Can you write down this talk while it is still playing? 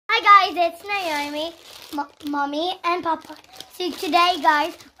guys, it's Naomi, Mommy, and Papa. So today,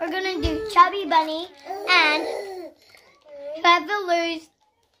 guys, we're gonna do Chubby Bunny, and whoever lose,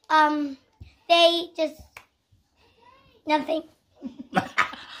 they just nothing.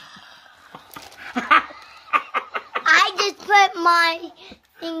 I just put my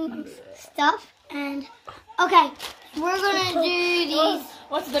stuff, and okay, we're gonna do these.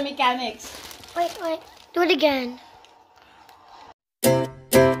 What's the mechanics? Wait, do it again.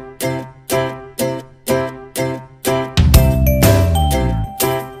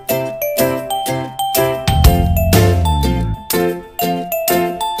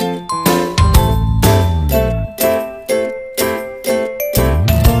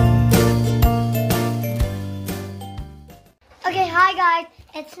 Okay, hi guys,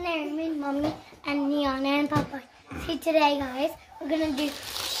 it's Naomi, Mommy, and Neon and Papai. See today, guys, we're gonna do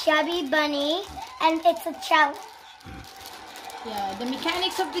Chubby Bunny, and it's a challenge. Yeah, the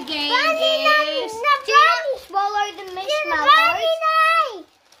mechanics of the game is to swallow the marshmallows.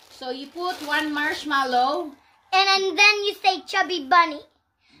 So you put one marshmallow, and then you say Chubby Bunny,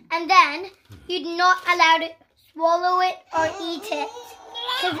 and then you're not allowed to swallow it or eat it.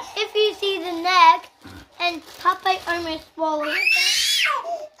 Because if you see the neck, and Papai almost swallowed it.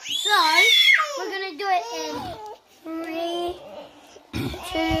 So we're gonna do it in 3,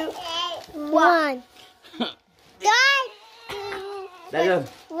 2, 1. Guys,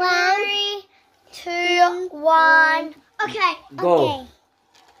 3, 2, 1. Okay. Go. Okay.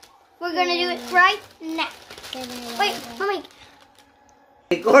 We're gonna do it right now. Wait, Mommy.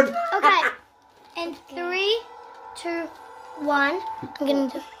 Record. Okay. In 3, 2, 1. I'm gonna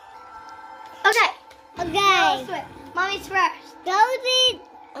do it. Okay. Okay. Mommy's first.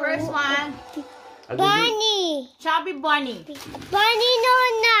 first one, Bunny. Chubby Bunny. Bunny no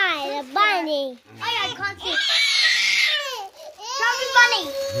night. Bunny. Oh yeah, I can't see. Chubby Bunny.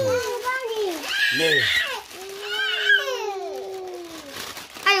 Bunny. No.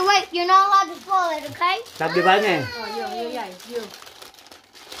 Hey, wait, you're not allowed to swallow it, okay? Chubby Bunny. Oh, you.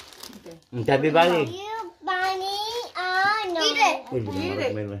 Okay. Chubby Bunny. You bunny. Oh no. Eat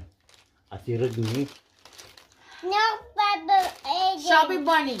it. Asirag ni. No, Bubble. Chubby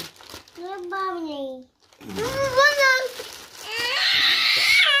Bunny. No, Bunny.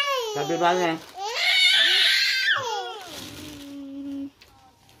 Chubby Bunny.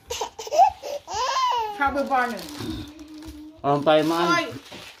 Chubby Bunny. Ompay mo. Oy,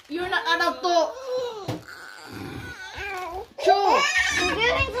 you're not allowed to chew. I'm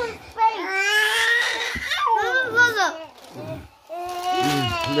giving some space.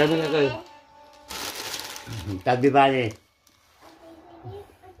 Dami na kayo. Chubby Bunny.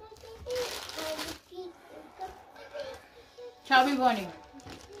 Chubby Bunny.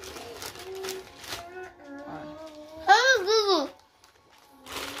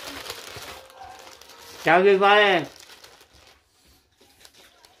 Chubby Bunny.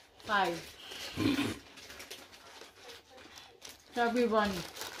 5. Chubby Bunny.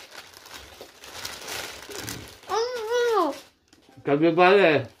 Chubby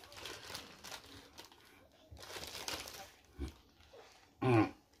Bunny.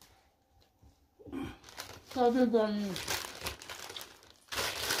 Chubby Bunny.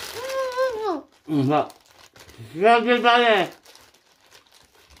 Chubby Bunny.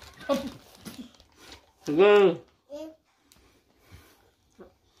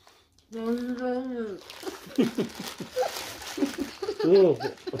 Go.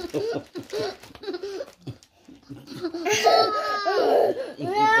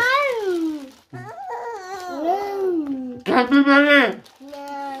 Chubby Bunny.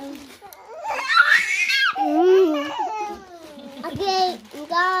 Okay,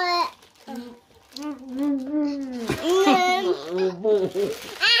 got it. Chubby Bunny.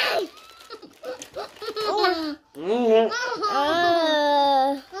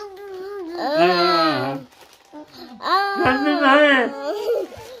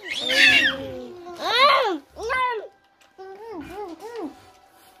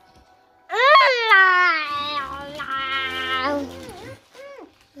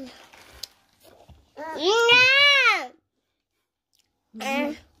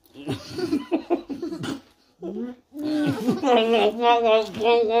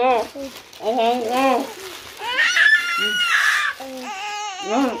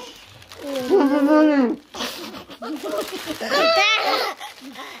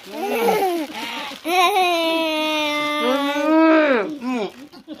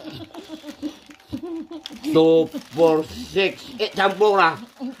 Two, 4, 6, 8, 10 lah.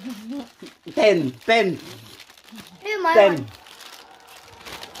 10. Hey, my 10.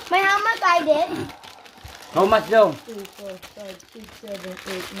 My how much I did? How much though? 2, 4, 5, 6, 7,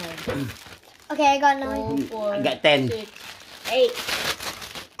 8, 9. Okay, I got 9. 2, 4, I got 10. 6, 8.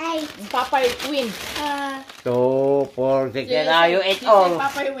 8. Papay wins. 2, 4, 6, Yes, 8. You ate all.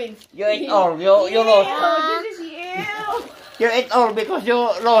 Papay wins. You ate all. You lost. Oh, this is you. You ate all because you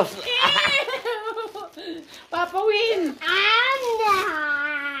lost. Papa win. I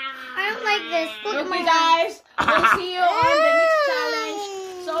don't like this. Look at my Okay, guys. We'll see you on the next challenge.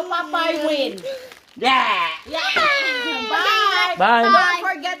 So, Papay win. Yeah. Yeah. Bye. Bye.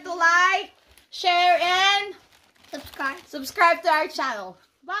 Don't forget to like, share, and subscribe. subscribe to our channel.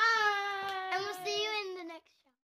 Bye.